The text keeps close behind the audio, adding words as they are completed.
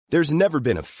There's never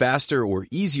been a faster or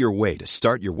easier way to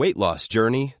start your weight loss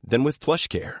journey than with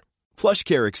PlushCare.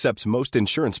 PlushCare accepts most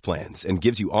insurance plans and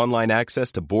gives you online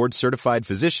access to board-certified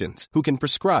physicians who can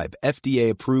prescribe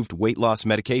FDA-approved weight loss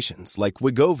medications like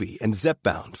Wegovy and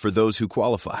Zepbound for those who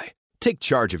qualify. Take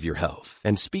charge of your health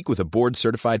and speak with a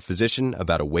board-certified physician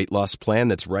about a weight loss plan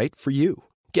that's right for you.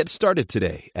 Get started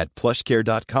today at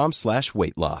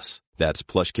plushcare.com/weight loss. That's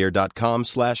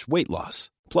plushcare.com/weight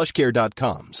loss.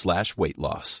 plushcare.com/weight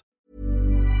loss.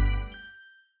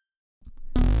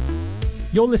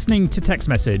 You're listening to Text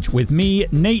Message with me,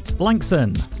 Nate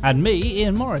Lankson. And me,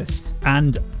 Ian Morris.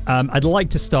 And I'd like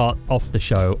to start off the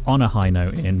show on a high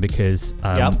note, Ian, because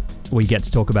we get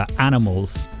to talk about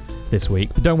animals this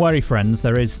week. But don't worry, friends,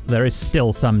 there is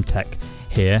still some tech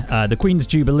here. The Queen's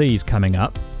Jubilee is coming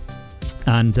up,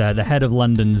 and the head of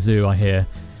London Zoo, I hear,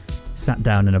 sat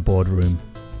down in a boardroom.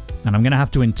 And I'm going to have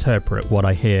to interpret what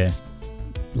I hear,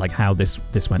 like how this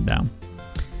went down.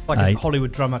 Like a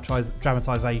Hollywood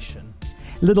dramatization.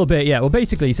 A little bit, yeah. Well,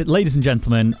 basically, he said, ladies and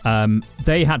gentlemen,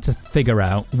 they had to figure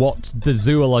out what the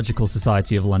Zoological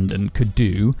Society of London could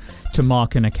do to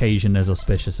mark an occasion as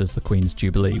auspicious as the Queen's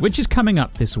Jubilee, which is coming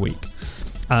up this week.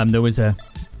 There was a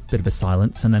bit of a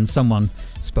silence, and then someone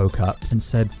spoke up and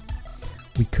said,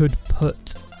 we could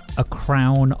put a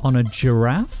crown on a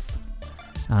giraffe?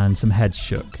 And some heads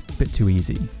shook. A bit too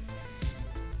easy.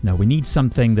 No, we need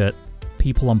something that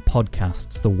people on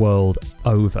podcasts the world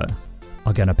over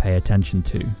are going to pay attention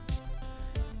to.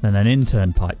 Then an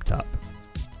intern piped up.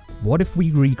 What if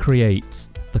we recreate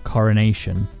the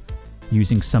coronation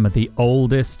using some of the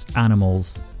oldest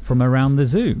animals from around the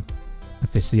zoo,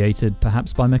 officiated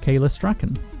perhaps by Michaela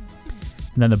Strachan?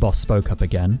 And then the boss spoke up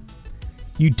again.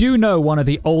 You do know one of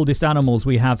the oldest animals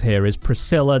we have here is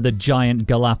Priscilla the giant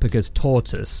Galapagos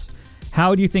tortoise.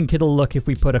 How do you think it'll look if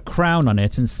we put a crown on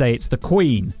it and say it's the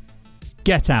Queen?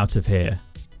 Get out of here.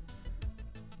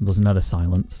 There was another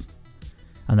silence.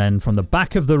 And then from the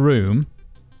back of the room,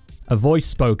 a voice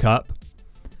spoke up.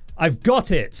 I've got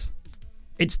it.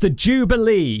 It's the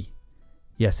Jubilee.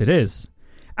 Yes, it is.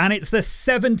 And it's the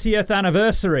 70th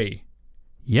anniversary.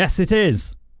 Yes, it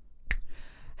is.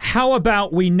 How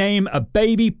about we name a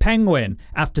baby penguin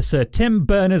after Sir Tim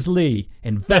Berners-Lee,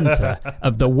 inventor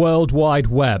of the World Wide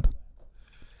Web?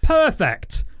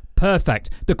 Perfect. Perfect.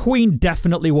 The Queen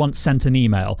definitely once sent an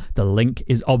email. The link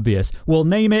is obvious. We'll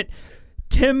name it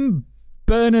Tim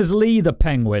Berners-Lee the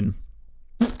Penguin.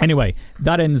 Anyway,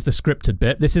 that ends the scripted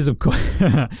bit. This is, of course,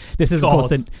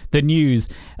 the news,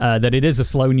 that it is a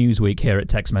slow news week here at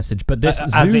Text Message. But this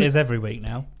as it is every week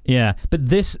now. Yeah, but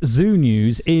this zoo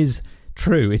news is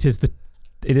true. It is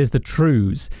the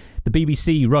trues. The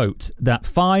BBC wrote that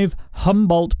 5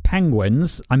 Humboldt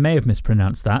penguins, I may have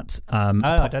mispronounced that.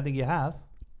 I don't think you have.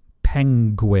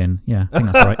 Penguin. Yeah, I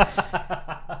think that's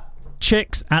right.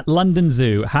 Chicks at London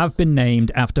Zoo have been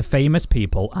named after famous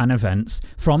people and events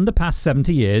from the past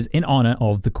 70 years in honour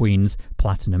of the Queen's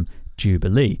Platinum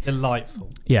Jubilee.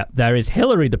 Delightful. Yeah, there is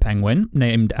Hillary the penguin,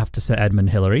 named after Sir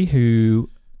Edmund Hillary,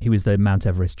 he was the Mount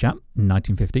Everest chap in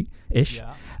 1950-ish.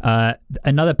 Yeah.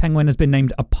 Another penguin has been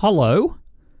named Apollo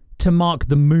to mark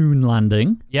the moon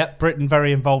landing. Yep, Britain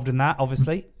very involved in that,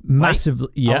 obviously. Massively,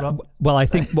 yeah. Well, I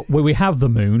think we have the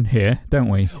moon here, don't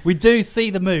we? We do see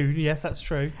the moon. Yes, that's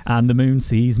true. And the moon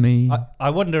sees me.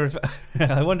 I wonder if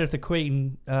the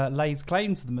Queen lays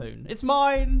claim to the moon. It's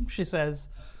mine, she says.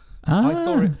 I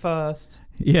saw it first.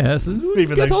 Yes,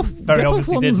 even though she very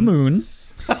obviously didn't. Moon.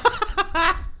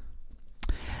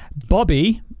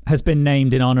 Bobby has been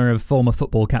named in honour of former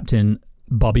football captain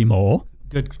Bobby Moore.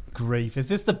 Good grief. Is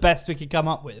this the best we could come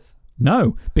up with?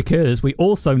 No, because we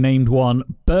also named one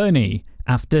Bernie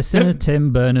after Senator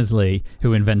Tim Berners-Lee,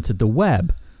 who invented the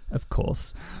web, of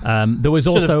course. There was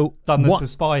also done this with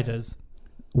spiders.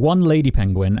 One lady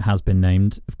penguin has been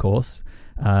named, of course.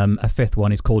 A 5th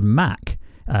one is called Mac,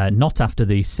 not after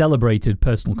the celebrated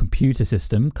personal computer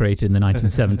system created in the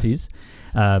 1970s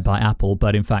by Apple,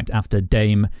 but in fact after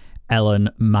Dame Ellen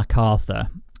MacArthur,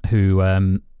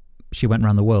 who she went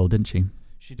around the world, didn't she?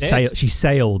 She did. She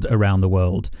sailed around the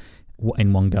world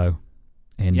in one go.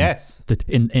 In the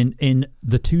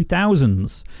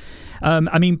 2000s.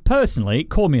 I mean, personally,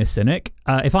 call me a cynic.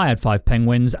 If I had 5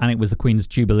 penguins and it was the Queen's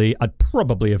Jubilee, I'd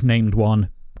probably have named one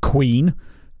Queen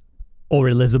or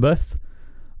Elizabeth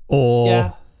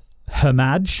or Her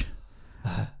Madge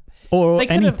or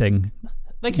anything.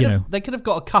 They could have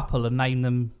got a couple and named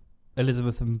them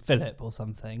Elizabeth and Philip or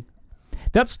something.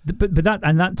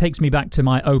 That takes me back to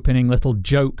my opening little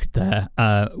joke there,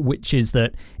 which is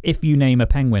that if you name a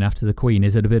penguin after the Queen,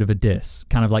 is it a bit of a diss?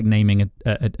 Kind of like naming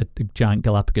a giant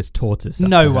Galapagos tortoise.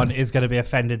 No one is going to be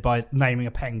offended by naming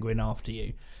a penguin after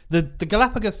you. The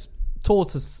Galapagos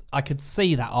tortoise, I could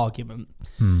see that argument,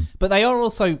 but they are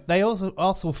also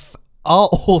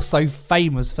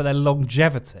famous for their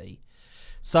longevity.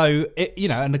 So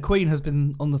and the Queen has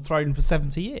been on the throne for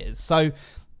 70 years. So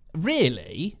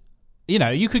really,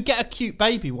 you could get a cute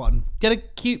baby one, get a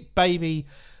cute baby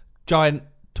giant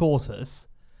tortoise,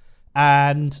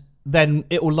 and then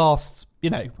it will last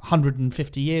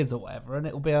 150 years or whatever, and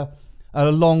it will be a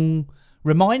long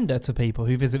reminder to people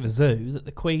who visit the zoo that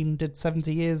the Queen did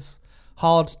 70 years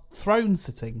hard throne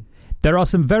sitting. There are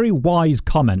some very wise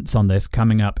comments on this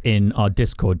coming up in our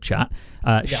Discord chat.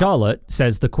 Charlotte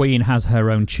says the Queen has her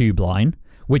own tube line,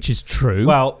 which is true.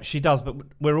 Well, she does, but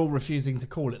we're all refusing to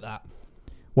call it that.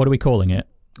 What are we calling it?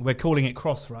 We're calling it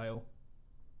Crossrail.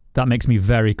 That makes me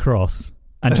very cross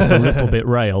and just a little bit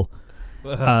rail.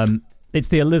 It's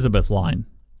the Elizabeth line.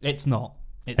 It's not.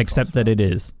 It's Except that it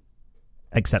is.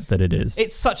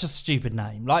 It's such a stupid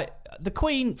name. Like, the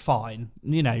Queen, fine.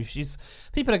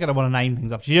 People are going to want to name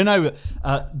things after.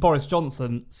 Boris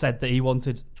Johnson said that he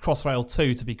wanted Crossrail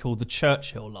 2 to be called the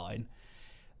Churchill line.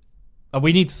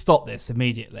 We need to stop this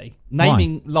immediately.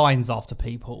 Naming lines after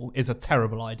people is a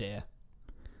terrible idea.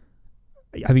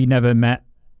 Have you never met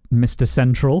Mr.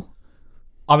 Central?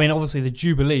 I mean, obviously the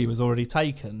Jubilee was already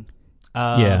taken.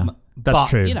 Yeah, that's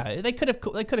true. They could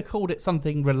have called it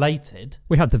something related.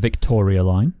 We have the Victoria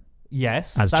line.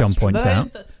 Yes, as John points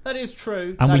out. That is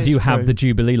true. And we do have the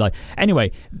Jubilee line.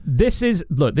 Anyway, this is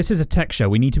a tech show.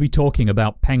 We need to be talking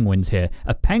about penguins here.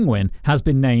 A penguin has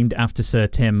been named after Sir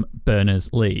Tim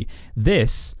Berners-Lee.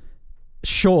 This,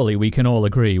 surely we can all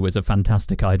agree, was a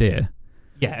fantastic idea.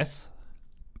 Yes.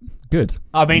 Good.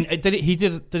 I mean, did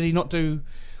he not do...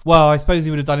 Well, I suppose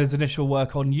he would have done his initial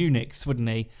work on Unix, wouldn't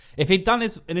he? If he'd done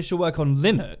his initial work on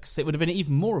Linux, it would have been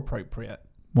even more appropriate.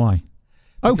 Why?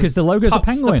 Oh, because the logo's a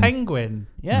penguin. The penguin,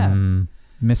 yeah.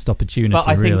 Missed opportunity. But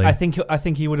I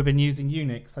think he would have been using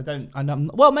Unix.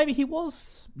 Well, maybe he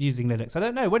was using Linux. I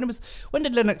don't know. When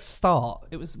did Linux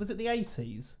start? Was it the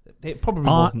 80s? It probably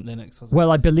wasn't Linux, was it?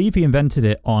 Well, I believe he invented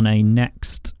it on a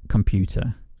Next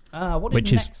computer. What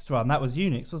did Next run? That was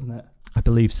Unix, wasn't it? I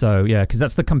believe so, yeah, because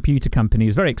that's the computer company. It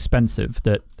was very expensive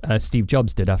that Steve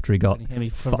Jobs did after he got Can you hear me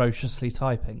ferociously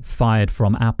typing? Fired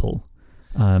from Apple.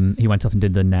 He went off and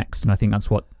did the Next, and I think that's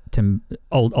what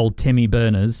old Timmy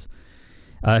Berners,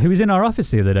 who was in our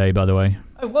office the other day, by the way.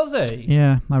 Oh, was he?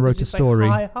 Yeah, I wrote a story.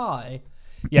 Say hi.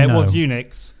 Yeah, it was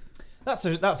Unix. That's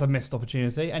a missed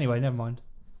opportunity. Anyway, never mind.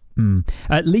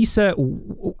 Lisa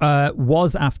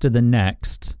was after the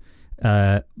Next,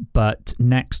 but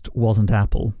Next wasn't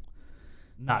Apple.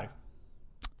 No.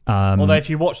 Although if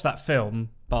you watch that film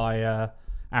by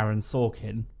Aaron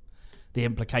Sorkin, the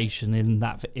implication in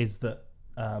that is that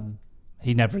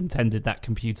he never intended that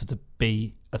computer to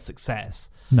be a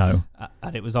success. No.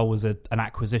 And it was always an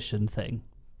acquisition thing.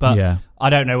 But yeah.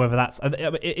 I don't know whether that's...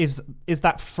 Is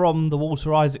that from the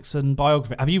Walter Isaacson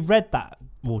biography? Have you read that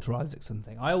Walter Isaacson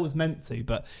thing? I always meant to,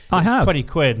 but it was 20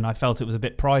 quid and I felt it was a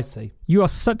bit pricey. You are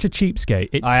such a cheapskate.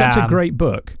 It's such a great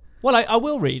book. Well, I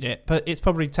will read it, but it's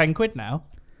probably 10 quid now.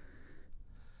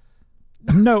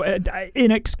 No,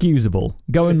 inexcusable.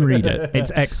 Go and read it.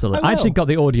 It's excellent. I actually got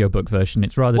the audiobook version.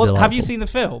 It's rather delightful. Have you seen the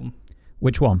film?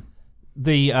 Which one?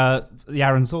 The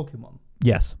Aaron Sorkin one.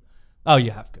 Yes. Oh,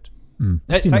 you have. Good.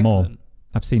 I've seen them all.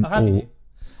 I've seen all.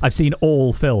 I've seen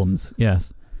all films.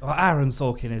 Yes. Well, Aaron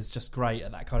Sorkin is just great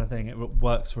at that kind of thing. It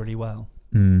works really well.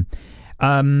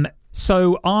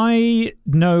 So I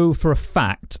know for a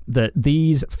fact that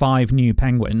these 5 new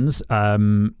penguins,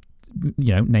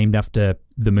 named after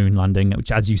the moon landing,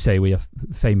 which, as you say, we are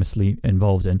famously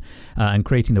involved in, and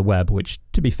creating the web, which,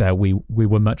 to be fair, we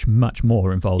were much, much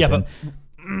more involved in. But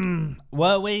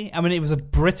were we? I mean, it was a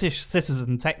British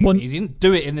citizen, technically. He didn't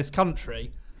do it in this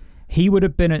country. He would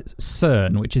have been at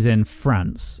CERN, which is in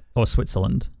France or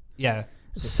Switzerland. Yeah.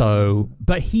 So,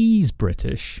 but he's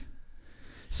British.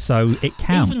 So it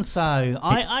counts. Even so,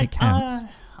 it counts.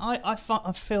 I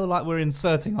feel like we're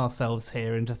inserting ourselves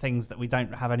here into ththings that we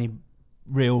don't have any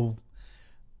real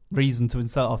reason to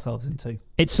insert ourselves into.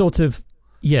 It's sort of,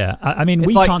 yeah. I mean,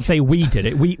 we can't say we did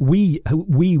it. We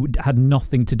had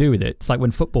nothing to do with it. It's like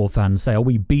when football fans say, "Oh,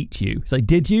 we beat you." It's like,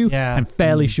 did you? Yeah. I'm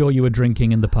fairly sure you were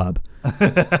drinking in the pub.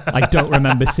 I don't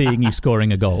remember seeing you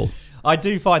scoring a goal. I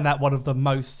do find that one of the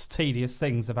most tedious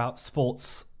things about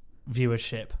sports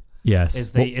viewership. Yes,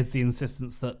 is the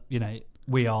insistence that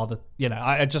we are the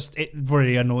it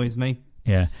really annoys me.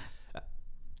 Yeah,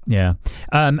 Yeah.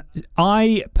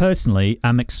 I personally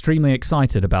am extremely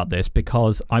excited about this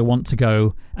because I want to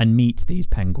go and meet these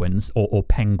penguins, or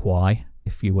penguai,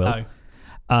 if you will.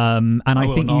 No. And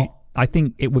I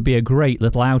think it would be a great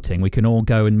little outing. We can all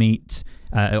go and meet,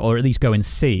 or at least go and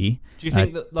see. Do you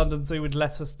think that London Zoo would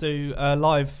let us do a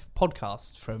live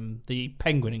podcast from the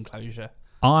penguin enclosure?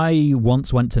 I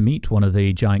once went to meet one of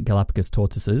the giant Galapagos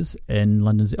tortoises in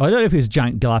London Zoo. I don't know if it was a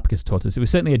giant Galapagos tortoise. It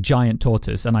was certainly a giant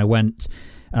tortoise, and I went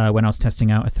when I was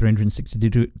testing out a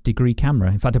 360-degree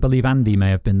camera. In fact, I believe Andy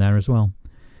may have been there as well.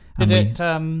 Did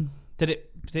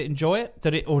it enjoy it?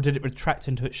 Did it retract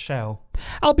into its shell?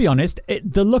 I'll be honest.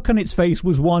 The look on its face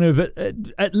was one of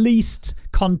at least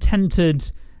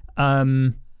contented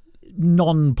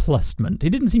nonplussment.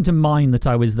 It didn't seem to mind that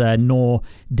I was there, nor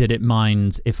did it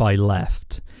mind if I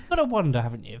left. You've got to wonder,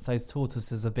 haven't you, if those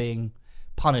tortoises are being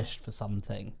punished for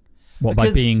something. What,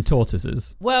 by being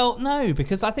tortoises? Well, no,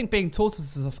 because I think being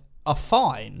tortoises are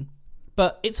fine,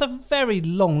 but it's a very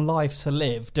long life to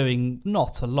live doing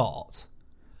not a lot.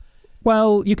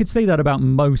 Well, you could say that about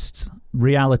most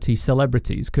reality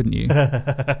celebrities, couldn't you?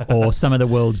 Or some of the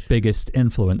world's biggest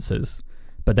influencers.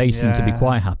 But they seem to be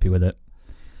quite happy with it.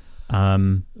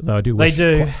 Though I do wish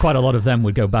quite a lot of them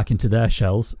would go back into their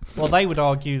shells. Well, they would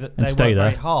argue that they work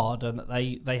very hard and that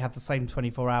they have the same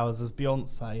 24 hours as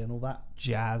Beyonce and all that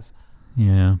jazz.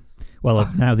 Yeah. Well,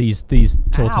 now these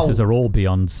tortoises are all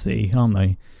beyond sea, aren't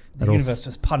they? The universe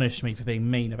just punished me for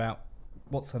being mean about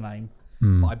what's her name.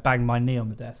 But I banged my knee on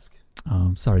the desk. Oh,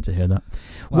 I'm sorry to hear that.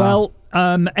 Well,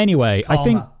 anyway,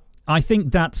 karma. I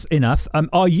think that's enough.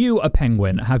 Are you a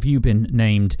penguin? Have you been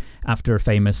named after a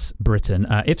famous Briton?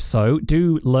 If so,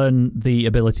 do learn the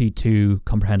ability to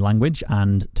comprehend language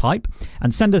and type,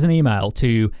 and send us an email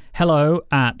to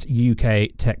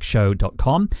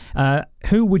hello@uktechshow.com.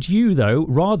 Who would you, though,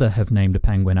 rather have named a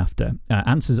penguin after?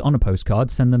 Answers on a postcard.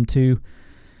 Send them to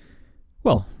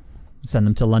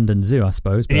London Zoo, I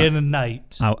suppose. But Ian and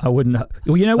Nate. I wouldn't.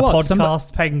 Well, you know what?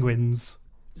 Podcast penguins.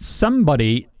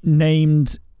 Somebody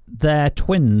named their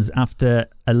twins after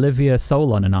Olivia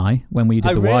Solon and I when we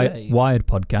did Wired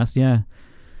podcast. Yeah.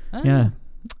 Oh. Yeah.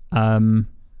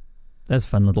 There's a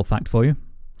fun little fact for you.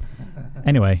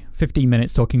 Anyway, 15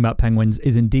 minutes talking about penguins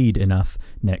is indeed enough,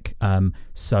 Nick. Well,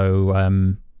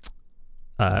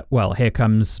 here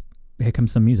comes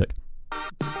some music.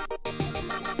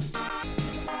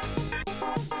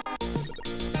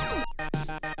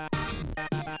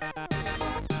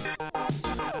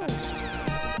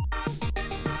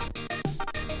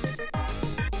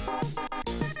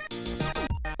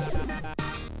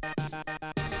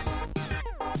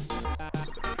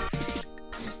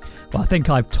 Well, I think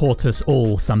I've taught us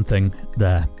all something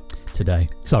there today.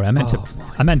 Sorry, I meant to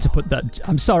put that.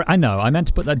 I'm sorry. I know I meant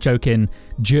to put that joke in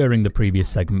during the previous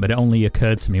segment, but it only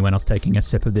occurred to me when I was taking a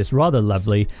sip of this rather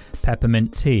lovely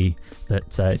peppermint tea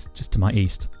that is just to my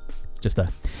east. Just there.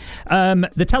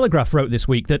 The Telegraph wrote this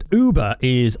week that Uber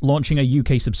is launching a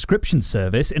UK subscription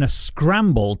service in a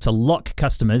scramble to lock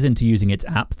customers into using its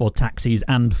app for taxis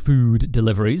and food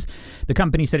deliveries. The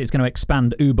company said it's going to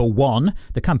expand Uber One,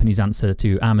 the company's answer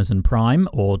to Amazon Prime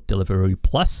or Deliveroo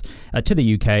Plus, to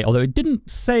the UK, although it didn't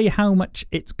say how much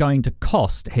it's going to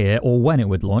cost here or when it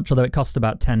would launch, although it cost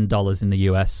about $10 in the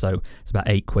US, so it's about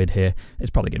 £8 here. It's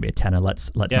probably going to be a tenner,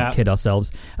 let's not kid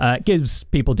ourselves. It gives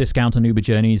people discount on Uber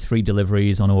journeys, free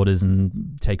deliveries on orders and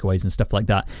takeaways and stuff like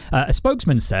that. A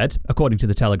spokesman said, according to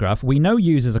the Telegraph, we know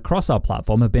users across our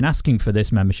platform have been asking for this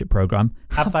membership program.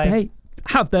 Have they?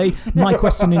 Have they? My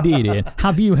question indeed, Ian.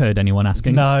 Have you heard anyone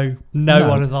asking? No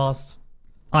one has asked.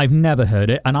 I've never heard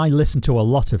it, and I listen to a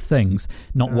lot of things.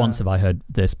 Not once have I heard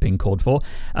this being called for.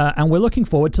 And we're looking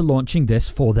forward to launching this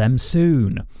for them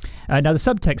soon. Now, the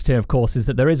subtext here, of course, is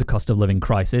that there is a cost of living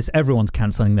crisis. Everyone's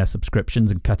cancelling their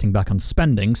subscriptions and cutting back on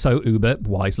spending, so Uber,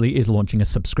 wisely, is launching a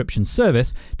subscription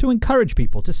service to encourage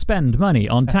people to spend money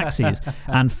on taxis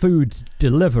and food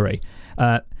delivery.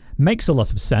 Makes a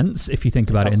lot of sense if you think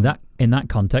about it in that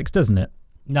context, doesn't it?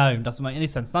 No, it doesn't make any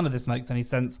sense. None of this makes any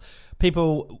sense.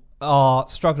 People are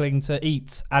struggling to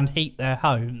eat and heat their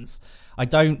homes. I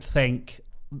don't think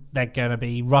they're going to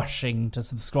be rushing to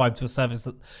subscribe to a service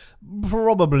that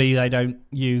probably they don't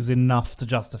use enough to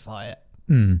justify it.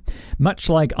 Much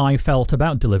like I felt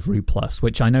about Deliveroo Plus,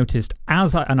 which I noticed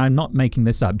and I'm not making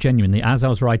this up, genuinely, as I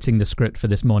was writing the script for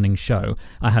this morning's show,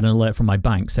 I had an alert from my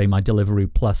bank saying my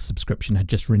Deliveroo Plus subscription had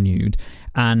just renewed,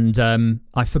 and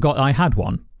I forgot I had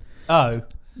one. Oh.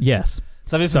 Yes.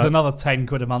 So this is another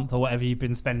 £10 a month or whatever you've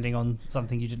been spending on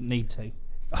something you didn't need to.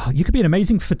 Oh, you could be an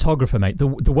amazing photographer, mate. The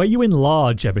way you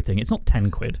enlarge everything, it's not £10,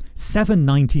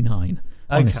 $7.99.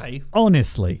 Okay.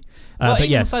 Honestly. Well, but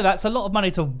even yes. so, that's a lot of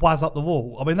money to waz up the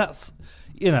wall. I mean, that's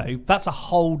a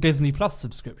whole Disney Plus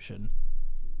subscription.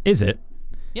 Is it?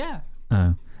 Yeah.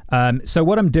 Oh. So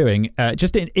what I'm doing,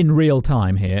 just in real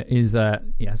time here, is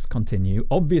yes, continue.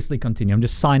 Obviously, continue. I'm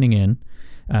just signing in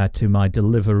to my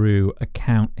Deliveroo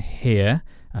account here.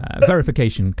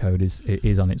 Verification code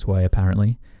is on its way,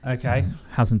 apparently. Okay.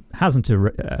 Hasn't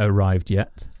arrived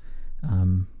yet.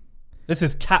 This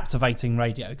is captivating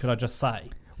radio. Could I just say?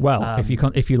 Well,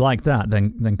 if you like that,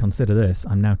 then consider this.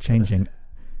 I'm now changing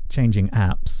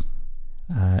apps.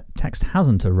 Text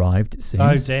hasn't arrived, it seems.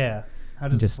 Oh dear! How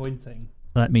disappointing.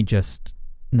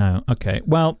 No. Okay.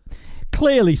 Well,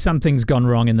 clearly something's gone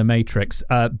wrong in the Matrix.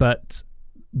 But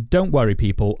don't worry,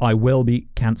 people. I will be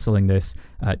cancelling this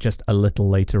just a little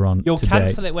later on. You'll today.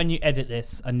 cancel it when you edit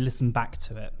this and listen back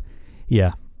to it.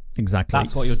 Yeah. Exactly.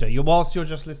 That's what you'll do. Whilst you're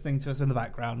just listening to us in the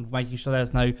background, making sure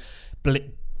there's no,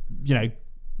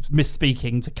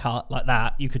 misspeaking to cut like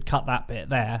that. You could cut that bit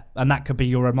there, and that could be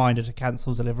your reminder to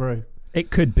cancel Deliveroo.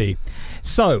 It could be.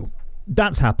 So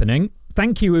that's happening.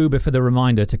 Thank you, Uber, for the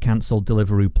reminder to cancel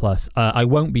Deliveroo Plus. I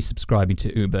won't be subscribing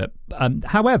to Uber.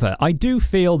 However, I do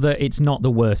feel that it's not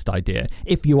the worst idea.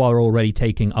 If you are already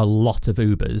taking a lot of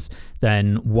Ubers,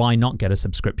 then why not get a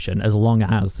subscription, as long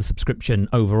as the subscription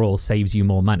overall saves you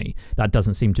more money? That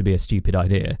doesn't seem to be a stupid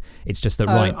idea. It's just that,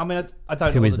 right... I mean, I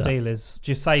don't know what the deal is.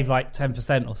 Do you save like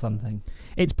 10% or something?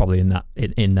 It's probably in that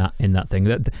thing.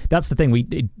 That's the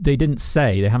thing. They didn't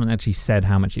say. They haven't actually said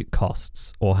how much it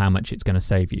costs or how much it's going to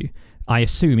save you. I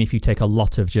assume if you take a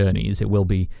lot of journeys, it will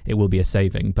be a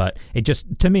saving. But it just,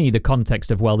 to me, the context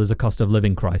of, well, there's a cost of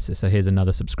living crisis, so here's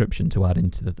another subscription to add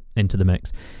into the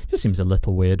mix, just seems a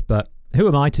little weird. But who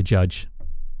am I to judge?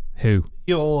 Who?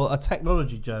 You're a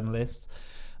technology journalist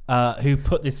who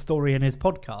put this story in his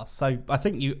podcast. So I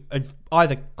think you have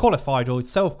either qualified or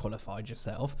self-qualified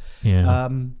yourself. Yeah.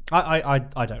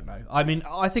 I don't know. I mean,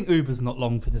 I think Uber's not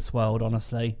long for this world,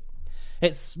 honestly.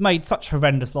 It's made such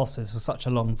horrendous losses for such a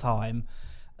long time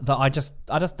that I just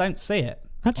don't see it.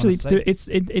 Actually,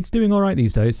 it's doing all right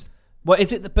these days. Well,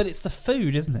 is it? But it's the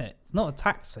food, isn't it? It's not the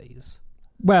taxis.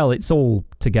 Well, it's all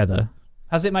together.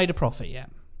 Has it made a profit yet?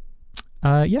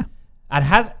 Yeah.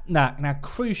 And now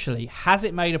crucially, has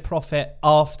it made a profit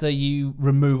after you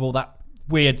remove all that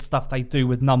weird stuff they do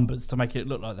with numbers to make it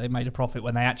look like they made a profit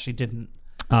when they actually didn't?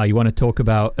 You want to talk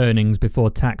about earnings before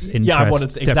tax,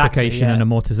 interest, depreciation and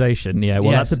amortization? Yeah,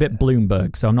 well, that's a bit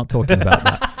Bloomberg, so I'm not talking about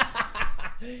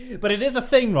that. But it is a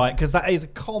thing, right? Because that is a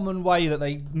common way that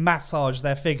they massage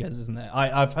their figures, isn't it?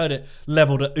 I've heard it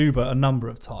levelled at Uber a number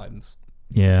of times.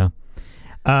 Yeah.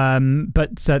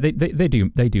 But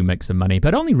they do make some money,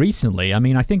 but only recently. I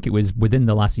mean, I think it was within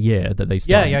the last year that they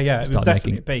started. Yeah. It would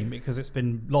definitely been, because it's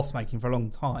been loss making for a long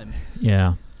time.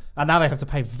 Yeah. And now they have to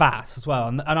pay VAT as well.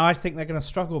 And I think they're going to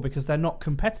struggle because they're not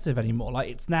competitive anymore. Like,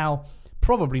 it's now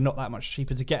probably not that much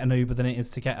cheaper to get an Uber than it is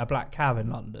to get a black cab in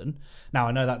London. Now,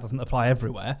 I know that doesn't apply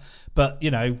everywhere, but,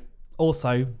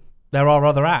 also there are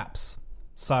other apps.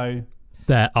 So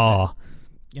there are.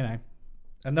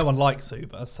 And no one likes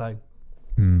Uber, so.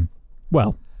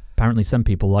 Well, apparently some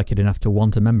people like it enough to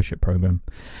want a membership program.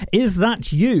 Is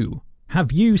that you?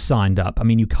 Have you signed up? I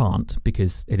mean, you can't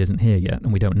because it isn't here yet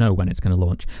and we don't know when it's going to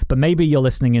launch. But maybe you're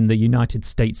listening in the United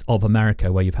States of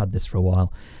America where you've had this for a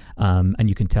while, and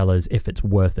you can tell us if it's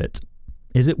worth it.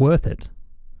 Is it worth it?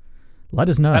 Let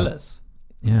us know. Tell us.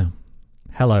 Yeah.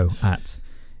 Hello at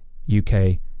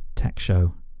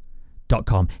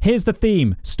uktechshow.com. Here's the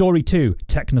theme. Story 2,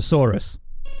 Technosaurus.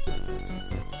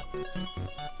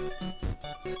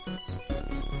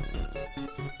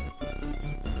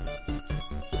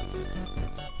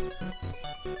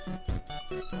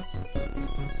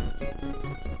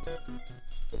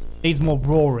 Needs more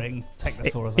roaring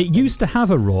Technosaurus. It used to have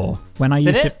a roar when I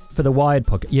used it for the Wired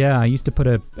podcast. Yeah, I used to put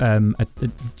a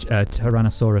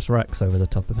Tyrannosaurus Rex over the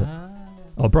top of it.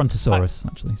 Or Brontosaurus,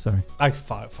 actually. Sorry. Oh,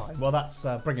 fine. Well, that's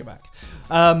bring it back.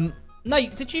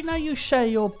 Nate, did you know you share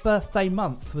your birthday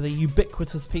month with a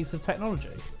ubiquitous piece of technology?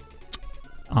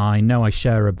 I know I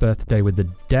share a birthday with the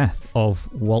death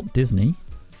of Walt Disney.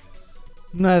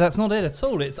 No, that's not it at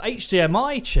all. It's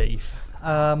HDMI, Chief.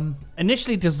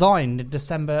 Initially designed in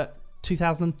December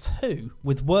 2002,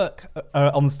 with work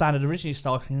on the standard originally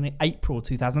starting in April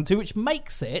 2002, which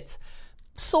makes it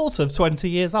sort of 20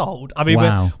 years old. I mean,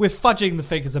 wow. we're fudging the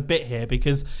figures a bit here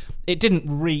because it didn't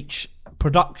reach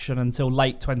production until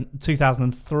late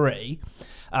 2003.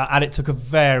 And it took a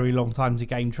very long time to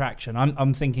gain traction.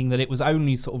 I'm thinking that it was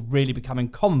only sort of really becoming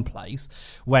commonplace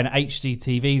when HD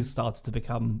TVs started to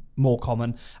become more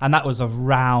common, and that was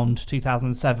around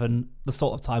 2007, the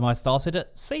sort of time I started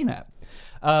at CNET.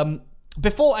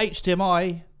 Before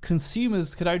HDMI,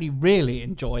 consumers could only really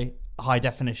enjoy high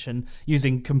definition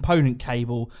using component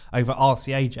cable over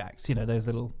RCA jacks, those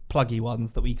little pluggy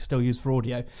ones that we still use for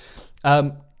audio.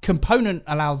 Component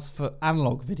allows for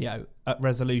analog video at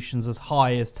resolutions as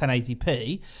high as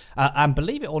 1080p, and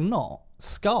believe it or not,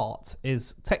 SCART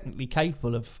is technically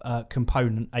capable of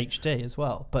component HD as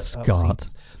well. But SCART,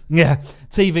 yeah,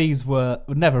 TVs were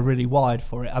never really wired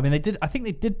for it. I mean, I think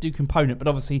they did do component, but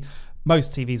obviously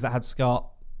most TVs that had SCART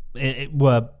it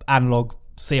were analog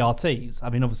CRTs. I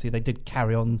mean, obviously they did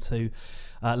carry on to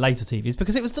later TVs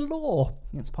because it was the law.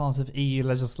 It's part of EU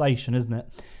legislation, isn't it?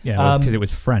 Yeah, because it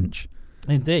was French.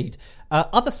 Indeed.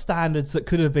 Other standards that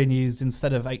could have been used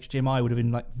instead of HDMI would have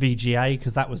been like VGA,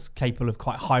 because that was capable of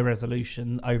quite high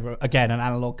resolution over, again, an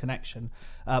analog connection.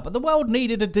 But the world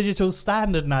needed a digital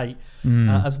standard, Nate,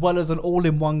 as well as an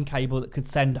all-in-one cable that could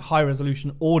send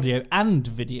high-resolution audio and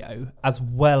video, as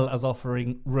well as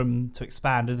offering room to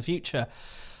expand in the future.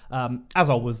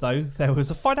 As always, though, there was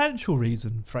a financial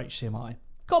reason for HDMI.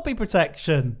 Copy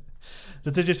protection. The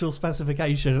digital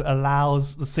specification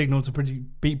allows the signal to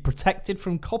be protected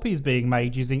from copies being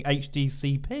made using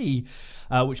HDCP,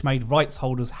 which made rights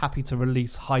holders happy to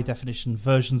release high-definition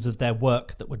versions of their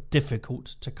work that were difficult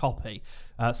to copy.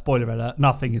 Spoiler alert,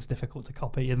 nothing is difficult to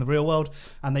copy in the real world,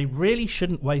 and they really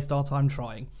shouldn't waste our time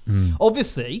trying.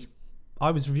 Obviously, I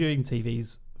was reviewing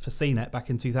TVs for CNET back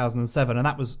in 2007, and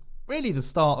that was really the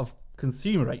start of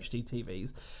consumer HD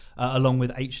TVs, along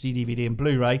with HD DVD and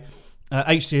Blu-ray.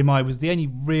 HDMI was the only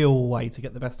real way to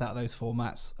get the best out of those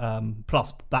formats.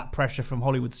 Plus, that pressure from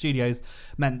Hollywood studios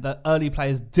meant that early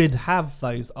players did have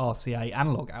those RCA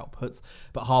analog outputs,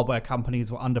 but hardware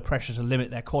companies were under pressure to limit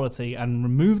their quality and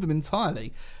remove them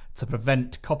entirely to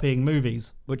prevent copying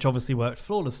movies, which obviously worked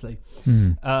flawlessly.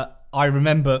 I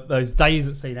remember those days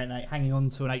at CNET hanging on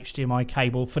to an HDMI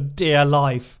cable for dear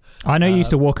life. I know you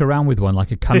used to walk around with one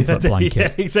like a comfort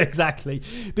blanket. Yeah, exactly.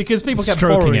 Because people kept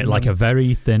stroking borrowing it like them. a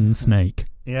very thin snake.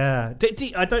 Yeah.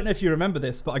 I don't know if you remember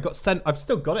this, but I got sent, I've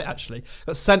still got it actually,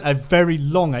 got sent a very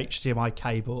long HDMI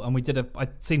cable, and I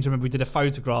seem to remember we did a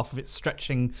photograph of it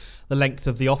stretching the length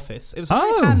of the office. It was a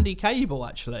very handy cable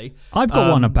actually. I've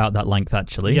got one about that length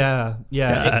actually. Yeah.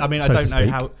 I mean, so I don't know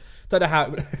how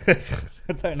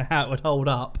I don't know how it would hold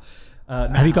up.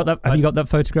 Have you got that? Have you got that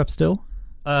photograph still?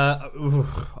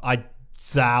 I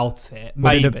doubt it.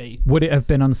 Maybe. Would it have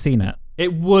been on CNET?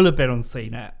 It will have been on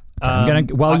CNET.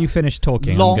 While you finish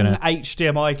talking, long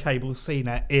HDMI cable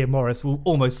CNET, Ian Morris will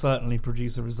almost certainly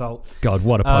produce a result. God,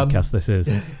 what a podcast this is.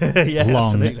 Yeah, long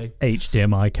absolutely.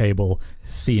 HDMI cable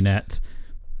CNET.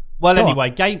 Well,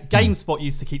 anyway, GameSpot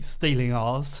used to keep stealing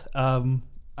ours.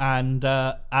 And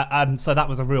so that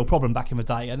was a real problem back in the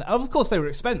day. And of course, they were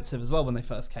expensive as well when they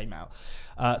first came out.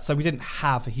 So we didn't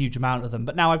have a huge amount of them.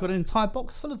 But now I've got an entire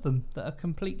box full of them that are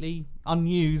completely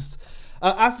unused.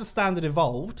 As the standard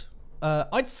evolved,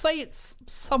 I'd say it's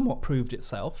somewhat proved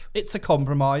itself. It's a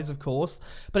compromise, of course,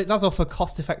 but it does offer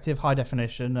cost-effective high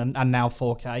definition and now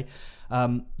 4K.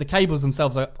 The cables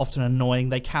themselves are often annoying.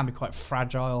 They can be quite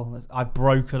fragile. I've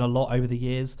broken a lot over the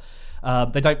years.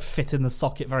 They don't fit in the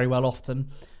socket very well often.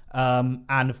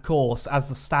 And of course, as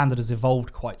the standard has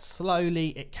evolved quite slowly,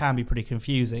 it can be pretty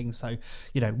confusing. So,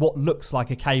 what looks like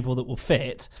a cable that will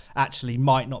fit actually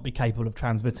might not be capable of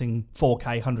transmitting 4K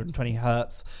 120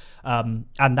 hertz. And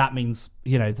that means,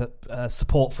 that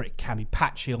support for it can be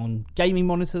patchy on gaming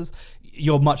monitors.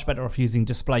 You're much better off using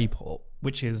DisplayPort,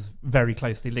 which is very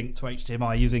closely linked to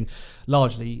HDMI, using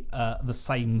largely the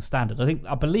same standard.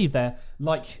 I believe they're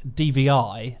like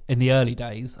DVI in the early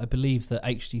days. I believe that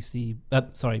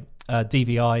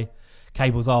DVI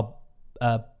cables are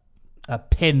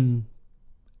pin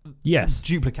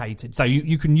duplicated. So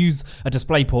you can use a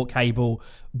DisplayPort cable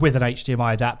with an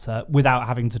HDMI adapter without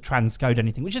having to transcode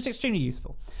anything, which is extremely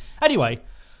useful. Anyway,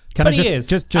 20 years.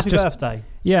 Happy birthday.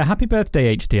 Yeah, happy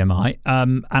birthday, HDMI.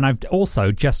 And I've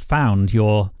also just found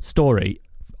your story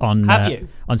on you?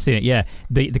 On CNET. Yeah,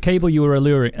 the cable you were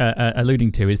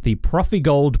alluding to is the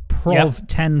Profigold Prov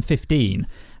 1015.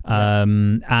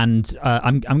 And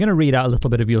I'm going to read out a little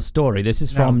bit of your story. This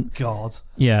is from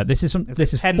this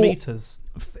is 10 meters.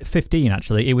 15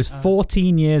 actually. It was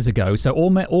 14 years ago, so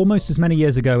almost as many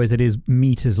years ago as it is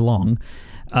meters long.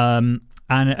 And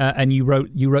you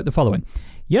wrote the following.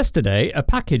 Yesterday, a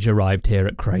package arrived here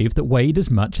at Crave that weighed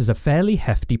as much as a fairly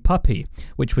hefty puppy,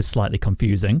 which was slightly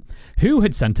confusing. Who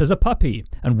had sent us a puppy,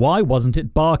 and why wasn't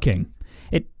it barking?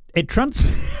 We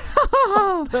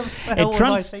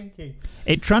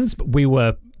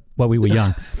were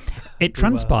young. It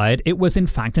transpired it was in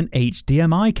fact an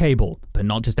HDMI cable, but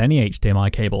not just any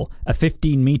HDMI cable, a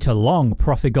 15-metre long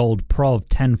Profigold Prov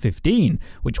 1015,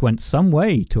 which went some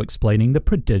way to explaining the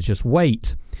prodigious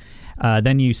weight.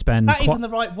 Then you spend... Is that even the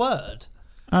right word?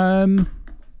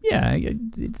 Yeah,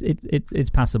 it's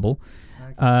passable.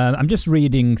 Okay. I'm just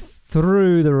reading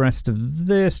through the rest of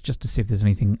this just to see if there's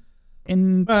anything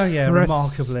interesting. Oh yeah,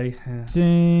 remarkably.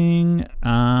 Yeah.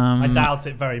 I doubt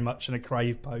it very much in a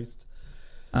Crave post.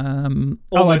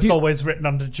 Always written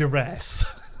under duress.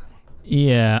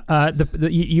 Yeah,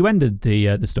 you ended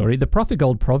the story. The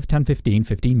Profigold Prov 1015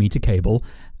 15-metre cable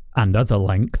and other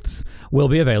lengths will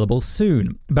be available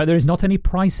soon, but there is not any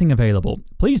pricing available.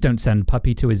 Please don't send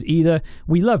Puppy to us either.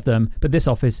 We love them, but this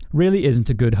office really isn't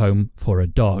a good home for a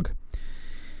dog.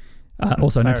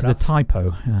 Also, notice a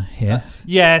typo here.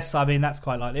 Yes, I mean, that's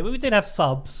quite likely. We did have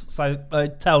subs, so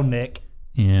tell Nick.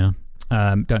 Yeah.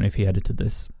 Don't know if he edited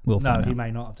this. We'll find out. He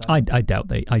may not have done. I doubt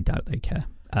they care.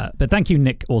 But thank you,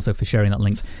 Nick, also for sharing that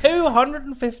link.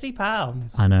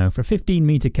 £250. I know, for a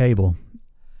 15-metre cable.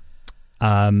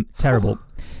 Terrible.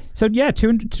 So yeah,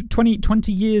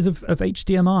 20 years of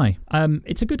HDMI.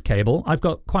 It's a good cable. I've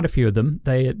got quite a few of them.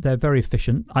 They're very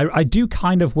efficient. I do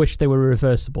kind of wish they were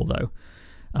reversible though.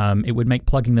 It would make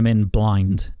plugging them in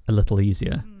blind a little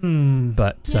easier.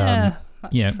 But yeah,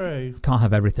 that's true. Can't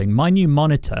have everything. My new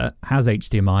monitor has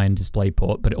HDMI and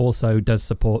DisplayPort, but it also does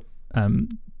support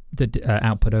the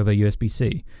output over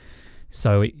USB-C.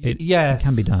 So it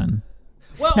can be done.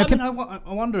 Well, now,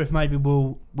 I wonder if maybe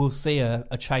we'll see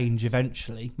a change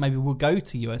eventually. Maybe we'll go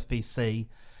to USB-C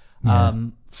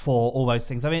for all those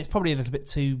things. I mean, it's probably a little bit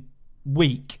too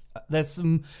weak. There's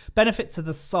some benefit to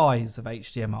the size of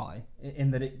HDMI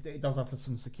in that it does offer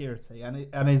some security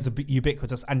and is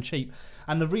ubiquitous and cheap.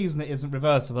 And the reason it isn't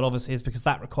reversible, obviously, is because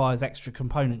that requires extra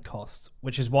component costs,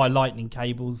 which is why Lightning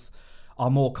cables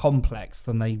are more complex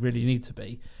than they really need to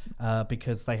be,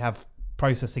 because they have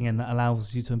processing in that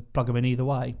allows you to plug them in either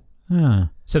way.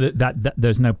 So that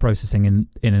there's no processing in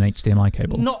an HDMI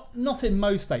cable? Not in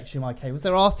most HDMI cables.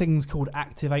 There are things called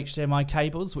active HDMI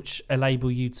cables which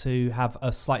enable you to have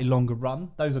a slightly longer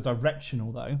run. Those are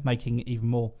directional though, making it even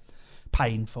more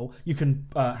painful. You can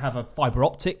have a fibre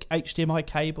optic HDMI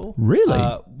cable.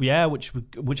 Really? Yeah,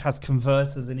 which has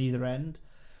converters in either end.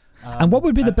 And what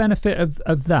would be the benefit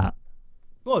of that?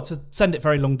 Well, to send it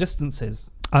very long distances.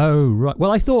 Oh, right.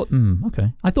 Well, I thought...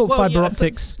 I thought fibre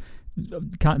optics...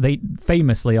 they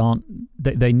famously aren't...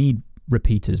 They need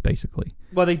repeaters, basicry.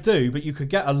 Well, they do, but you could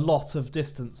get a lot of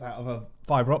distance out of a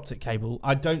fibre optic cable.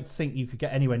 I don't think you could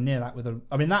get anywhere near that with a...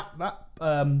 I mean, that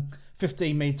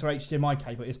 15-metre HDMI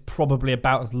cable is probably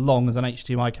about as long as an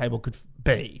HDMI cable could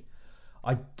be.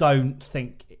 I don't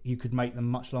think you could make them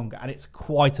much longer, and it's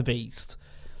quite a beast.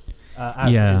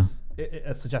 As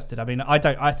suggested. I mean,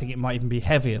 I think it might even be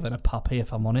heavier than a puppy,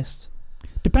 if I'm honest.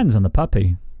 Depends on the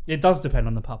puppy. It does depend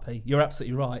on the puppy. You're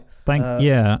absolutely right.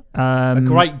 A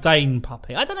Great Dane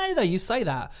puppy. I don't know though. You say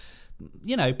that.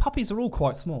 You know, puppies are all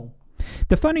quite small.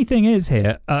 The funny thing is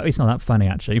here, it's not that funny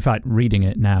actually. In fact, reading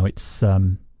it now, it's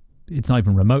not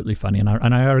even remotely funny, and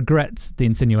I regret the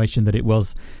insinuation that it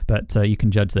was. But you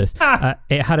can judge this.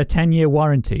 It had a 10-year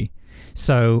warranty,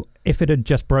 so if it had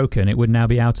just broken, it would now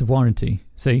be out of warranty.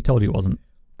 See, told you it wasn't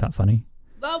that funny.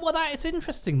 Well, that is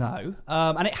interesting though,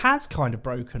 and it has kind of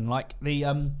broken. Like the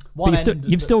one but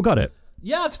you've still got it.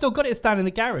 Yeah, I've still got it. It's down in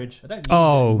the garage. I don't use it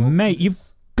anymore, mate, you've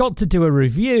got to do a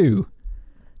review.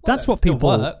 That's what people.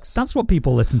 Works. That's what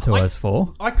people listen to us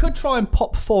for. I could try and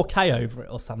pop 4K over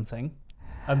it or something.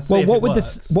 And see what would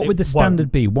the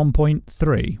standard be? 1.3,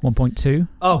 1.2?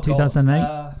 Oh,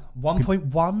 2008.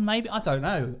 1.1 maybe. I don't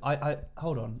know. I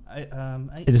hold on.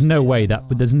 There's no way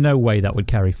that would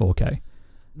carry 4K.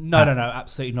 No,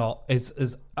 absolutely not.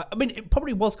 I mean, it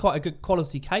probably was quite a good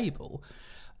quality cable,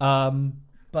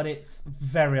 but it's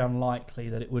very unlikely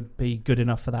that it would be good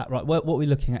enough for that. Right, what are we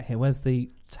looking at here? Where's the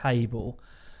table?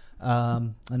 I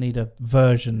need a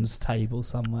versions table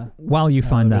somewhere. While you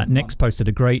find that, Nick's posted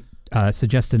a great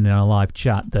suggestion in our live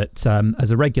chat that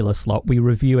as a regular slot, we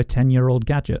review a 10-year-old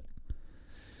gadget.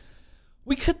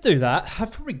 We could do that.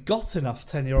 I've probably got enough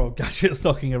 10-year-old gadgets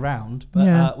knocking around,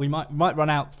 but we might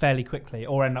run out fairly quickly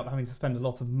or end up having to spend a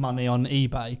lot of money on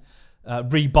eBay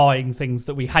rebuying things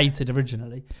that we hated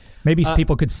originally. Maybe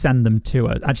people could send them to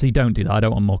us. Actually, don't do that. I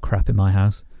don't want more crap in my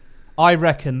house. I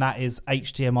reckon that is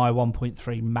HDMI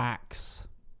 1.3 max.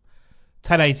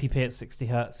 1080p at 60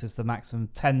 hertz is the maximum.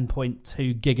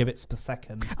 10.2 gigabits per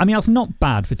second. I mean, that's not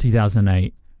bad for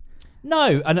 2008.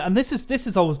 No, and this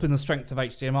has always been the strength of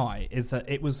HDMI, is that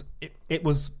it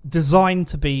was designed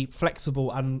to be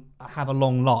flexible and have a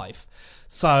long life.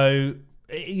 So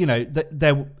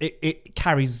it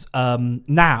carries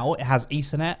now. It has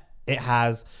Ethernet. It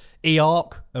has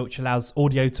eARC, which allows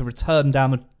audio to return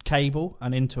down the cable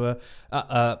and into an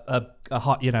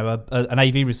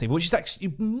AV receiver, which is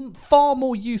actually far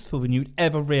more useful than you'd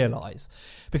ever realise.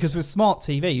 Because with smart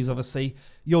TVs, obviously,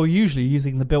 you're usually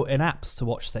using the built-in apps to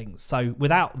watch things. So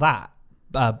without that,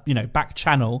 back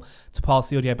channel to pass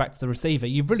the audio back to the receiver,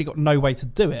 you've really got no way to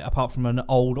do it apart from an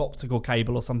old optical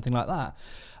cable or something like that.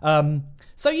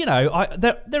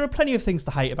 There are plenty of things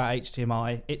to hate about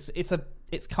HDMI.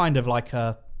 It's kind of like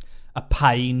a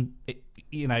pain.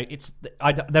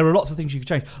 There are lots of things you could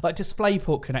change. Like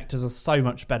DisplayPort connectors are so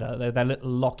much better. They're little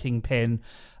locking pin.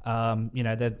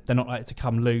 They're not likely to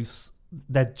come loose.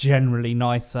 They're generally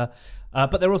nicer.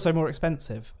 But they're also more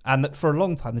expensive. And that for a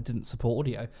long time, they didn't support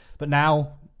audio. But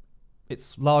now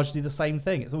it's largely the same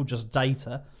thing. It's all just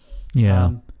data.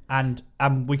 Yeah. And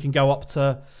we can go up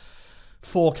to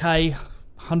 4K,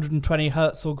 120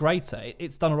 hertz or greater.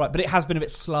 It's done all right. But it has been a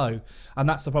bit slow. And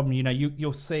that's the problem.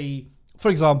 You'll see, for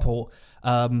example,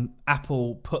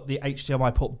 Apple put the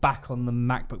HDMI port back on the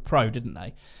MacBook Pro, didn't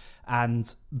they?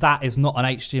 And that is not an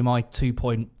HDMI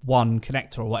 2.1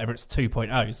 connector or whatever, it's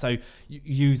 2.0. So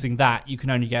using that, you can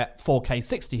only get 4K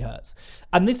 60 hertz.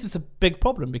 And this is a big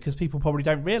problem because people probably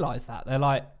don't realise that. They're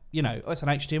like, it's an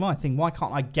HDMI thing. Why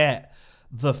can't I get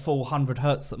the full 100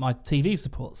 hertz that my TV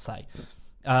supports, say?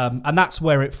 And that's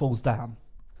where it falls down.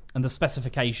 And the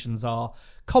specifications are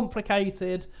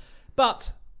complicated,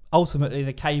 but ultimately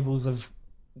the cables have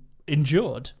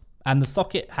endured and the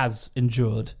socket has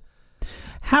endured.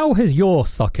 How has your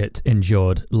socket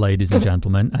endured, ladies and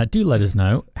gentlemen? Do let us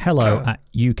know. Hello at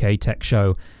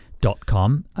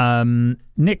uktechshow.com.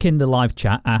 Nick in the live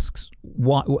chat asks,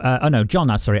 John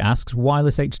asks,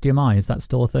 wireless HDMI, is that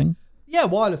still a thing? Yeah,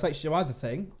 wireless HDMI is a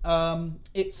thing.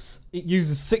 It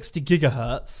uses 60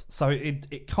 gigahertz, so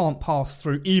it can't pass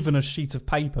through even a sheet of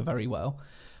paper very well.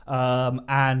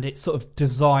 And it's sort of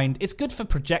designed... It's good for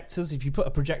projectors. If you put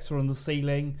a projector on the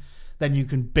ceiling, then you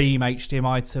can beam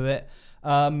HDMI to it.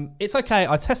 It's okay.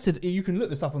 I tested... You can look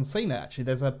this up on CNET, actually.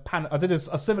 There's I did a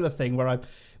similar thing where I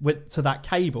went to that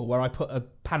cable where I put a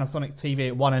Panasonic TV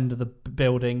at one end of the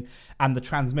building and the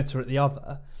transmitter at the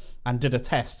other and did a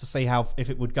test to see if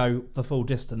it would go the full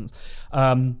distance.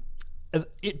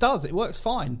 It does. It works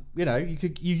fine. You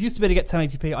used to be able to get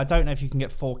 1080p. I don't know if you can get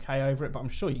 4K over it, but I'm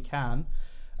sure you can.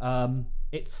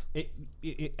 It's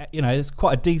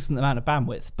quite a decent amount of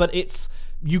bandwidth, but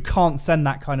you can't send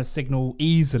that kind of signal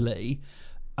easily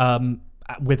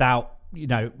without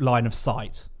line of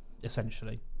sight,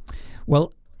 essentially.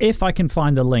 Well, if I can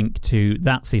find a link to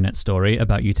that CNET story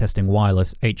about you testing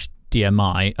wireless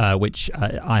HDMI, which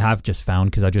I have just found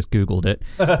because I just Googled it,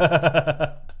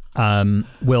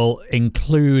 we'll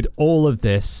include all of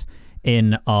this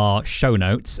in our show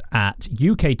notes at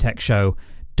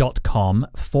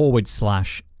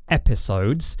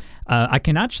uktechshow.com/episodes. I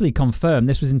can actually confirm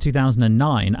this was in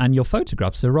 2009, and your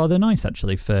photographs are rather nice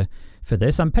actually for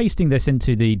this. I'm pasting this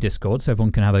into the Discord so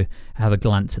everyone can have a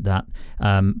glance at that.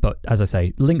 But as I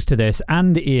say, links to this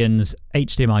and Ian's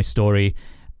HDMI story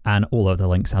and all of the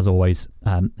links, as always,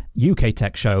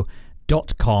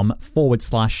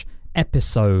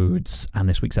 uktechshow.com/episodes, and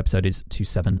this week's episode is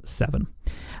 277.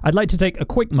 I'd like to take a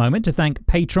quick moment to thank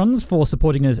patrons for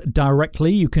supporting us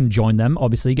directly. You can join them,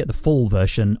 obviously, get the full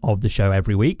version of the show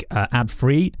every week,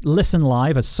 ad-free, listen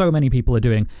live, as so many people are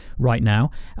doing right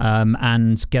now,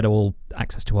 and get all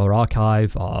access to our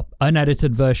archive, our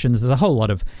unedited versions. There's a whole lot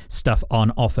of stuff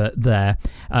on offer there.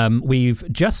 We've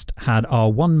just had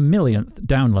our 1 millionth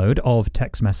download of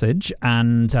Text Message,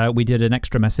 and we did an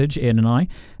extra message, Ian and I,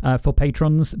 for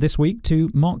patrons this week to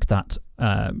mark that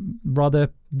rather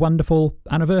wonderful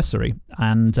anniversary,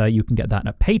 and you can get that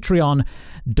at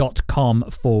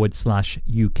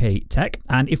patreon.com/UKTech.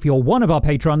 And if you're one of our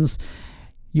patrons,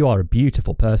 you are a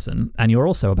beautiful person, and you're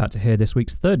also about to hear this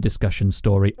week's third discussion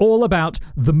story, all about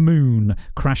the moon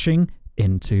crashing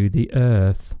into the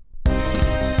Earth.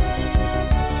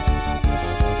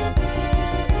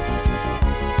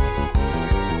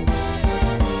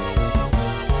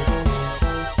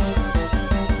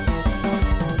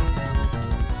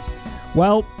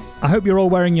 Well, I hope you're all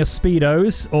wearing your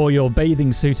Speedos or your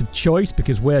bathing suit of choice,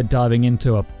 because we're diving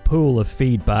into a pool of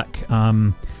feedback.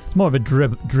 It's more of a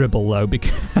dribble, though,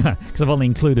 because I've only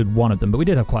included one of them, but we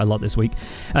did have quite a lot this week.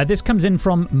 This comes in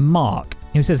from Mark,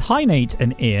 who says, "Hi Nate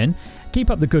and Ian. Keep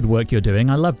up the good work you're doing.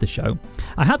 I love the show.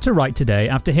 I had to write today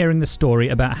after hearing the story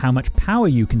about how much power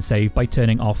you can save by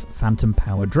turning off phantom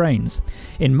power drains.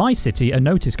 In my city, a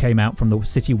notice came out from the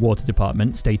city water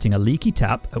department stating a leaky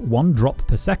tap at 1 drop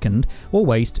per second will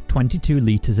waste 22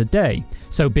 litres a day.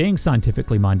 So being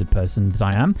scientifically minded person that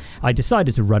I am, I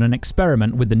decided to run an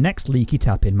experiment with the next leaky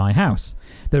tap in my house.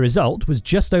 The result was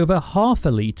just over half a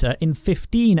litre in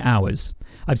 15 hours.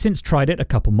 I've since tried it a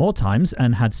couple more times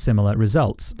and had similar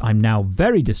results. I'm now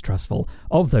very distrustful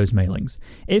of those mailings.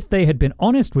 If they had been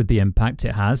honest with the impact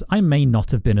it has, I may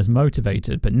not have been as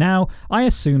motivated, but now I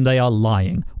assume they are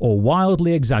lying or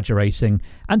wildly exaggerating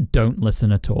and don't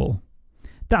listen at all."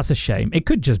 That's a shame. It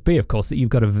could just be, of course, that you've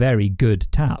got a very good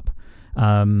tap.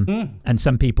 And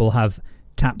some people have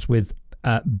taps with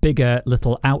bigger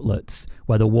little outlets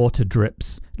where the water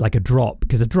drips like a drop,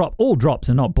 because all drops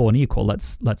are not born equal.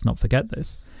 Let's not forget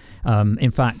this.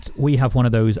 In fact, we have one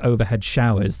of those overhead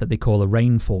showers that they call a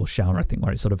rainfall shower, I think,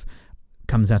 where it sort of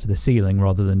comes out of the ceiling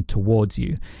rather than towards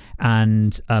you.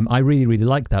 And I really, really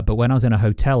like that. But when I was in a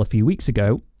hotel a few weeks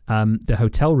ago, the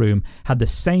hotel room had the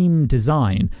same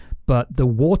design, but the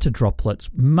water droplets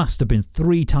must have been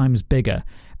 3 times bigger.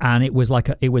 And it was like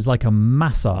a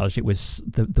massage. It was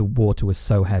the water was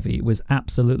so heavy. It was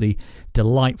absolutely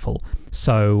delightful.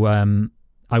 So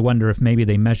I wonder if maybe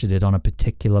they measured it on a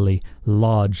particularly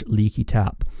large leaky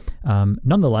tap.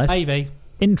 Nonetheless, maybe.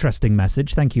 Interesting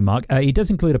message. Thank you, Mark. He does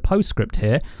include a postscript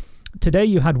here. Today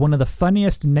you had one of the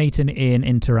funniest Nate and Ian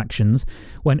interactions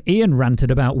when Ian ranted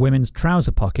about women's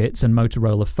trouser pockets and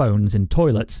Motorola phones in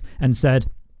toilets and said,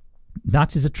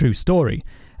 "That is a true story."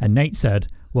 And Nate said,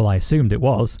 "Well, I assumed it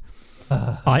was.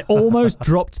 I almost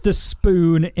dropped the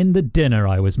spoon in the dinner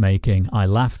I was making. I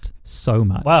laughed so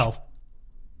much." Well,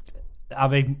 I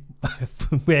mean,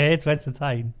 we're here to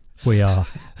entertain. We are.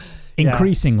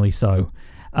 Increasingly so.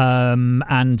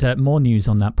 And more news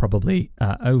on that probably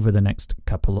over the next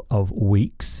couple of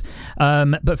weeks.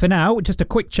 But for now, just a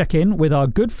quick check-in with our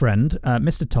good friend,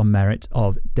 Mr. Tom Merritt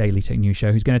of Daily Tech News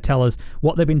Show, who's going to tell us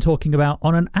what they've been talking about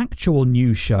on an actual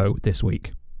news show this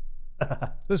week.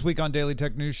 This week on Daily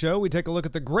Tech News Show, we take a look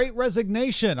at the Great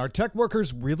Resignation. Are tech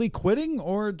workers really quitting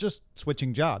or just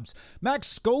switching jobs? Max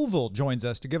Scoville joins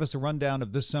us to give us a rundown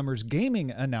of this summer's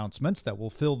gaming announcements that will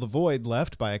fill the void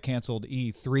left by a canceled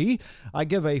E3. I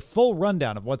give a full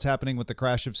rundown of what's happening with the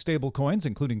crash of stablecoins,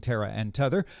 including Terra and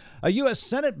Tether. A U.S.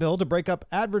 Senate bill to break up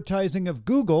advertising of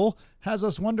Google has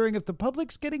us wondering if the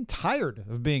public's getting tired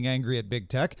of being angry at big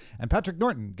tech. And Patrick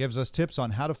Norton gives us tips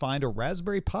on how to find a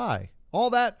Raspberry Pi. All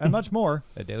that and much more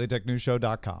at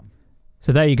dailytechnewsshow.com.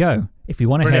 So there you go. If you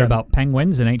want to hear about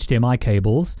penguins and HDMI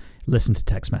cables, listen to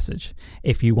Text Message.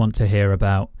 If you want to hear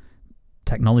about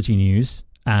technology news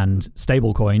and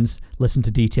stablecoins, listen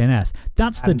to DTNS.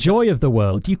 That's the joy of the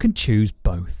world. You can choose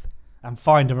both. And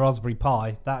find a Raspberry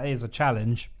Pi. That is a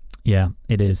challenge. Yeah,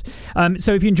 it is.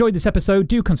 So if you enjoyed this episode,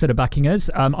 do consider backing us.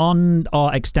 On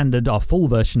our full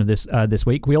version of this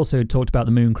week, we also talked about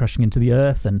the moon crashing into the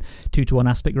Earth and 2-to-1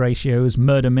 aspect ratios,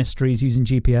 murder mysteries using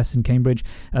GPS in Cambridge.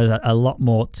 A lot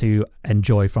more to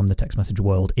enjoy from the Text Message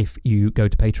world if you go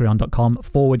to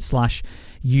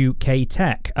patreon.com/UK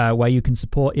Tech, where you can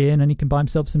support Ian and he can buy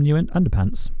himself some new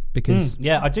underpants. Because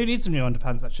I do need some new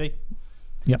underpants, actually.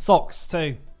 Yep. Socks,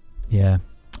 too. Yeah.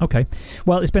 Okay.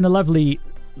 Well, it's been a lovely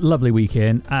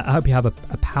weekend. I hope you have a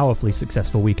powerfully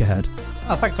successful week ahead.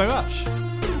 Oh, thanks very much.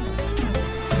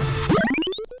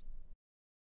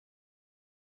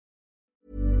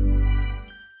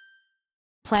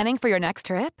 Planning for your next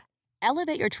trip?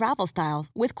 Elevate your travel style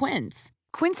with Quince.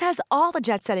 Quince has all the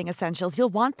jet-setting essentials you'll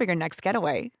want for your next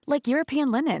getaway, like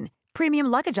European linen, premium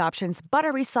luggage options,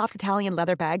 buttery soft Italian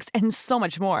leather bags, and so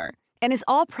much more. And is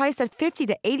all priced at 50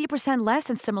 to 80% less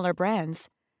than similar brands.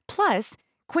 Plus,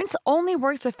 Quince only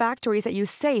works with factories that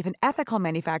use safe and ethical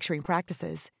manufacturing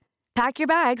practices. Pack your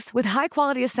bags with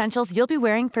high-quality essentials you'll be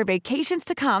wearing for vacations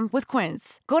to come with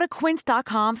Quince. Go to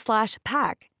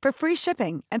quince.com/pack for free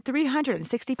shipping and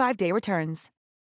 365-day returns.